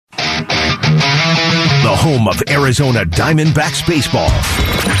the home of Arizona Diamondbacks baseball.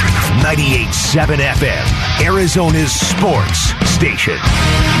 98.7 FM, Arizona's sports station.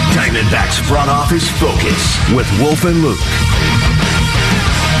 Diamondbacks front office focus with Wolf and Luke.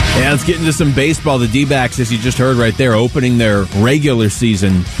 Yeah, let's get into some baseball. The D-backs, as you just heard right there, opening their regular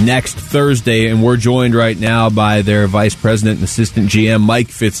season next Thursday, and we're joined right now by their vice president and assistant GM, Mike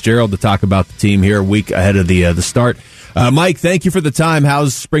Fitzgerald, to talk about the team here a week ahead of the start. Mike, thank you for the time.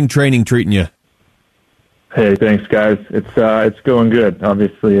 How's spring training treating you? Hey, thanks, guys. It's going good.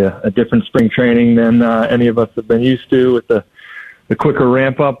 Obviously, a different spring training than any of us have been used to with the quicker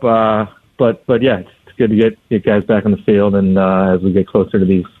ramp up. But yeah, it's good to get guys back on the field, and as we get closer to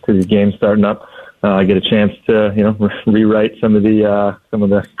these games starting up, I get a chance to rewrite some of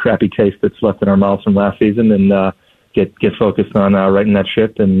the crappy taste that's left in our mouths from last season, and get focused on righting that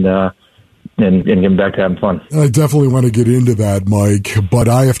ship and getting back to having fun. I definitely want to get into that, Mike, but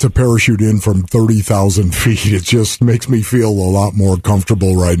I have to parachute in from 30,000 feet. It just makes me feel a lot more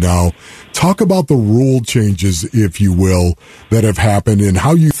comfortable right now. Talk about the rule changes, if you will, that have happened and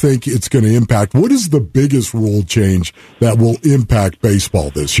how you think it's going to impact. What is the biggest rule change that will impact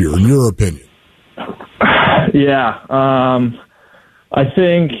baseball this year, in your opinion? Yeah, I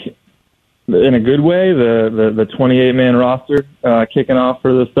think in a good way, the 28-man roster kicking off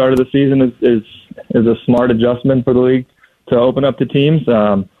for the start of the season is a smart adjustment for the league to open up to teams.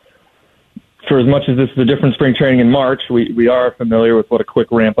 For as much as this is a different spring training in March, we are familiar with what a quick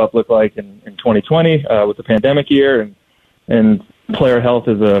ramp-up looked like in 2020 with the pandemic year, and player health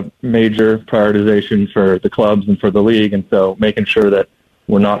is a major prioritization for the clubs and for the league, and so making sure that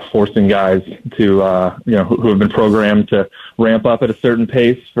we're not forcing guys to, who have been programmed to ramp up at a certain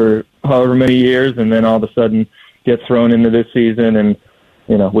pace for however many years, and then all of a sudden get thrown into this season and,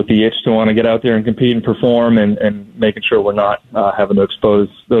 with the itch to want to get out there and compete and perform, and making sure we're not having to expose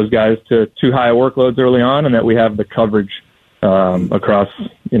those guys to too high workloads early on, and that we have the coverage across,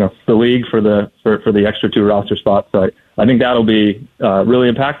 the league for the extra 2 roster spots. So I think that'll be really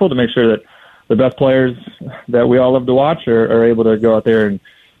impactful to make sure that the best players that we all love to watch are able to go out there and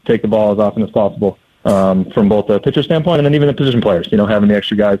take the ball as often as possible from both the pitcher standpoint and then even the position players. Having the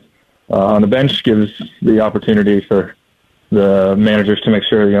extra guys on the bench gives the opportunity for the managers to make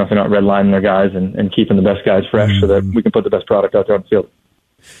sure they're not redlining their guys and keeping the best guys fresh so that we can put the best product out there on the field.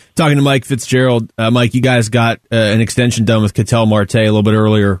 Talking to Mike Fitzgerald. Mike, you guys got an extension done with Ketel Marte a little bit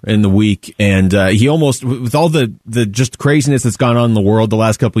earlier in the week, and he almost, with all the just craziness that's gone on in the world the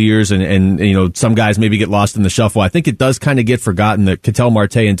last couple of years, and some guys maybe get lost in the shuffle, I think it does kind of get forgotten that Ketel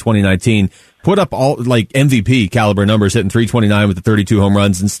Marte in 2019 put up all like MVP caliber numbers, hitting 329 with the 32 home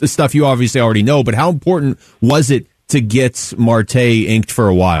runs and stuff you obviously already know, but how important was it to get Marte inked for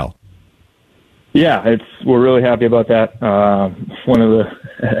a while? Yeah, we're really happy about that. One of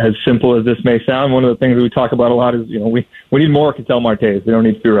as simple as this may sound, one of the things that we talk about a lot is, we need more Ketel Martes. We don't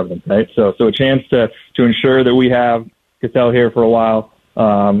need fewer of them, right? So a chance to ensure that we have Ketel here for a while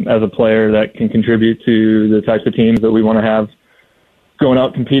as a player that can contribute to the types of teams that we want to have going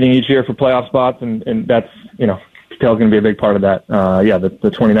out competing each year for playoff spots, and that's, Ketel's going to be a big part of that. The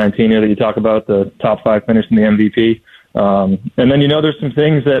 2019 year that you talk about, the top 5 finish in the MVP. And then, there's some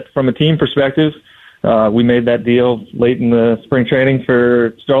things that from a team perspective, we made that deal late in the spring training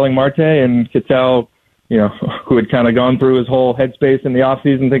for Starling Marte, and Ketel, who had kind of gone through his whole headspace in the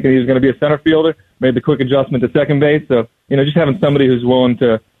offseason thinking he was going to be a center fielder, made the quick adjustment to second base. So, just having somebody who's willing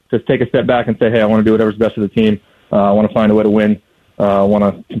to just take a step back and say, hey, I want to do whatever's best for the team. I want to find a way to win. I want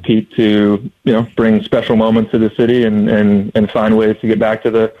to compete to, bring special moments to the city and find ways to get back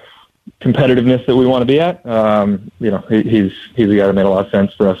to the competitiveness that we want to be at. He's a guy that made a lot of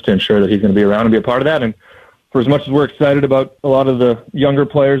sense for us to ensure that he's going to be around and be a part of that. And for as much as we're excited about a lot of the younger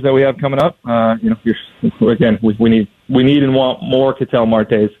players that we have coming up, we need and want more Ketel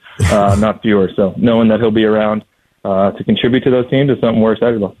Martes, not fewer. So knowing that he'll be around to contribute to those teams is something we're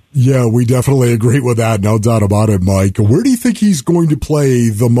excited about. Yeah, we definitely agree with that. No doubt about it, Mike. Where do you think he's going to play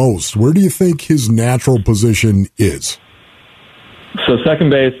the most? Where do you think his natural position is? So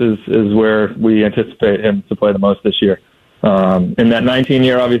second base is where we anticipate him to play the most this year. In that 19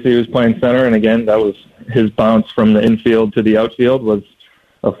 year, obviously, he was playing center, and again, that was his bounce from the infield to the outfield was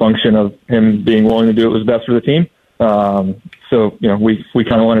a function of him being willing to do what was best for the team. We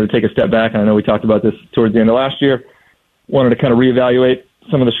kind of wanted to take a step back, and I know we talked about this towards the end of last year, wanted to kind of reevaluate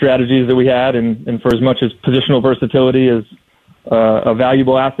some of the strategies that we had, and for as much as positional versatility is a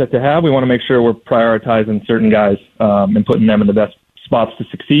valuable asset to have, we want to make sure we're prioritizing certain guys and putting them in the best spots to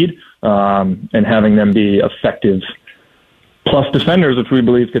succeed and having them be effective plus defenders, which we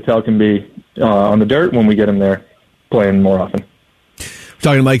believe Ketel can be on the dirt when we get him there playing more often.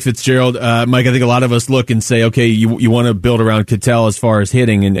 Talking to Mike Fitzgerald. Mike, I think a lot of us look and say, okay, you want to build around Ketel as far as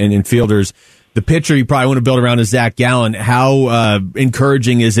hitting and fielders. The pitcher you probably want to build around is Zac Gallen. How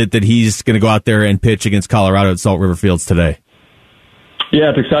encouraging is it that he's going to go out there and pitch against Colorado at Salt River Fields today?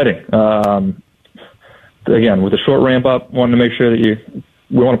 Yeah, it's exciting. Again, with a short ramp up, wanting to make sure that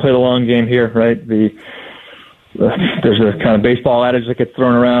we want to play the long game here, right? There's a kind of baseball adage that gets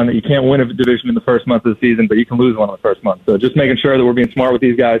thrown around that you can't win a division in the first month of the season, but you can lose one in the first month. So just making sure that we're being smart with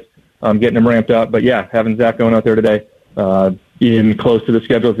these guys, getting them ramped up. But yeah, having Zach going out there today, being close to the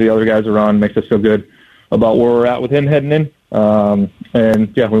schedules the other guys are on, makes us feel good about where we're at with him heading in.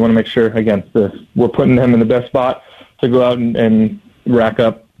 And yeah, we want to make sure, again, we're putting him in the best spot to go out and rack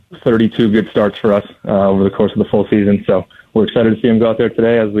up 32 good starts for us over the course of the full season. So we're excited to see him go out there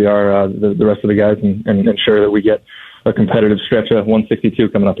today, as we are the rest of the guys, and ensure that we get a competitive stretch of 162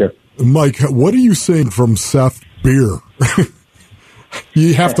 coming up here. Mike, what are you saying from Seth Beer?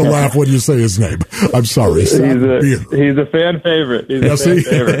 You have to laugh when you say his name. I'm sorry, Seth Beer. He's a fan favorite. He's a fan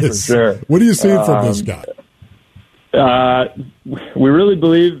favorite for sure. What are you seeing from this guy? We really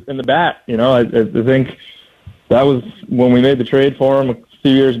believe in the bat. You know, I think that was when we made the trade for him a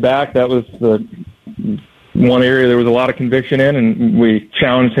few years back. That was the one area there was a lot of conviction in, and we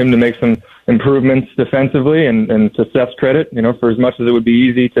challenged him to make some improvements defensively. And to Seth's credit, you know, for as much as it would be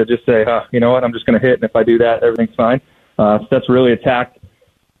easy to just say, you know what, I'm just going to hit, and if I do that, everything's fine. Seth's really attacked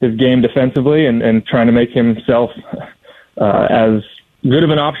his game defensively and trying to make himself as good of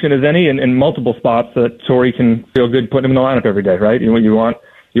an option as any in multiple spots so that Torrey can feel good putting him in the lineup every day, right? You want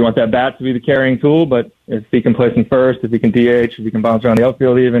that bat to be the carrying tool, but if he can play some first, if he can DH, if he can bounce around the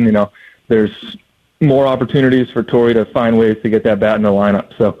outfield even, you know, there's more opportunities for Torrey to find ways to get that bat in the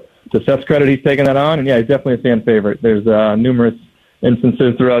lineup. So to Seth's credit, he's taken that on, and yeah, he's definitely a fan favorite. There's numerous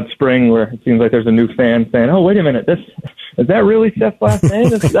instances throughout spring where it seems like there's a new fan saying, "Oh, wait a minute, is that really Seth's last name?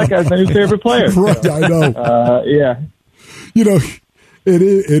 That guy's my new favorite player." Right, I know. Yeah. You know, it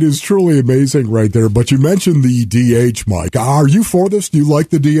is truly amazing right there. But you mentioned the DH, Mike. Are you for this? Do you like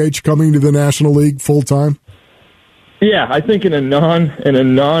the DH coming to the National League full time? Yeah, I think in a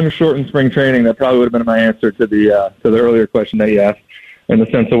non-shortened spring training, that probably would have been my answer to the earlier question that you asked, in the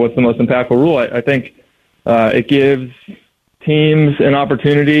sense of what's the most impactful rule. I think it gives teams an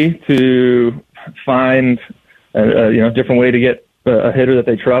opportunity to find a different way to get a hitter that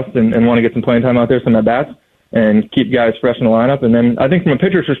they trust and want to get some playing time out there, some at-bats, and keep guys fresh in the lineup. And then I think from a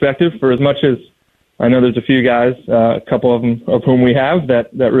pitcher's perspective, for as much as I know there's a few guys, a couple of them of whom we have,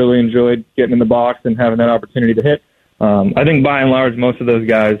 that really enjoyed getting in the box and having that opportunity to hit, I think by and large most of those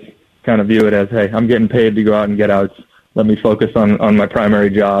guys kind of view it as, hey, I'm getting paid to go out and get outs. Let me focus on my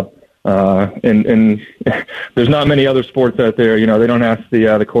primary job. And there's not many other sports out there, you know, they don't ask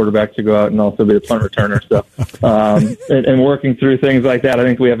the quarterback to go out and also be the punt returner. So, and working through things like that, I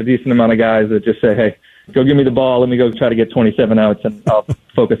think we have a decent amount of guys that just say, hey, go give me the ball. Let me go try to get 27 outs, and I'll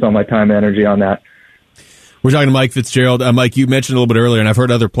focus on my time and energy on that. We're talking to Mike Fitzgerald. Mike, you mentioned a little bit earlier, and I've heard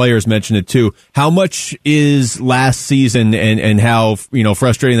other players mention it too. How much is last season and how, you know,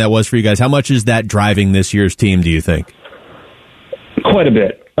 frustrating that was for you guys? How much is that driving this year's team, do you think? Quite a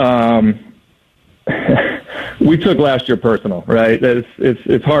bit. We took last year personal, right?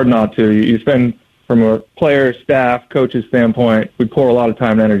 It's hard not to. You spend, from a player, staff, coach's standpoint, we pour a lot of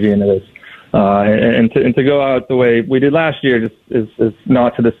time and energy into this. And to go out the way we did last year just is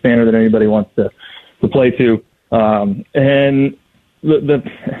not to the standard that anybody wants to play to. And the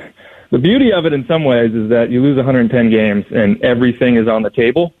beauty of it in some ways is that you lose 110 games and everything is on the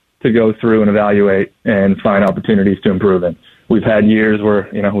table to go through and evaluate and find opportunities to improve in. We've had years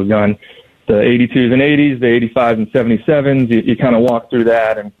where, you know, we've done the 82s and 80s, the 85s and 77s. You kind of walk through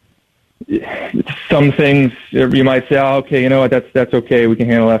that, and some things you might say, oh, okay, you know what, that's okay. We can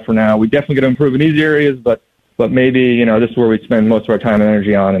handle that for now. We definitely got to improve in these areas, but maybe, you know, this is where we spend most of our time and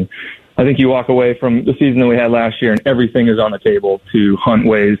energy on. And I think you walk away from the season that we had last year and everything is on the table to hunt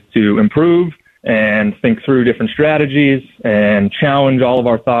ways to improve and think through different strategies and challenge all of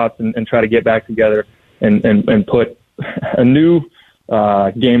our thoughts and try to get back together and put a new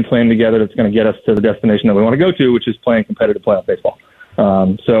game plan together that's going to get us to the destination that we want to go to, which is playing competitive playoff baseball.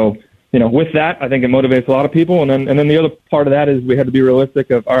 So, you know, with that, I think it motivates a lot of people. And then the other part of that is we had to be realistic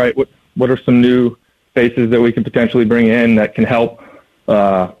of, all right, what are some new faces that we can potentially bring in that can help,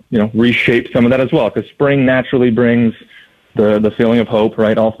 reshape some of that as well. Because spring naturally brings the feeling of hope,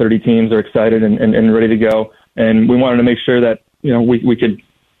 right? All 30 teams are excited and ready to go. And we wanted to make sure that, you know, we could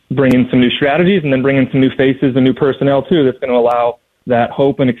bring in some new strategies and then bring in some new faces and new personnel too that's going to allow that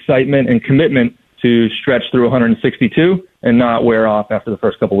hope and excitement and commitment to stretch through 162 and not wear off after the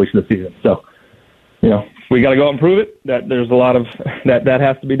first couple of weeks of the season. So we got to go out and prove it. That there's a lot of that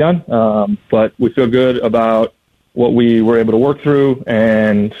has to be done. But we feel good about what we were able to work through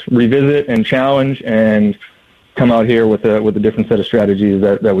and revisit and challenge and come out here with a different set of strategies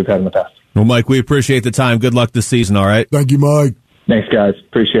that we've had in the past. Well, Mike, we appreciate the time. Good luck this season. All right. Thank you, Mike. Thanks, guys.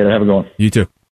 Appreciate it. Have a good one. You too.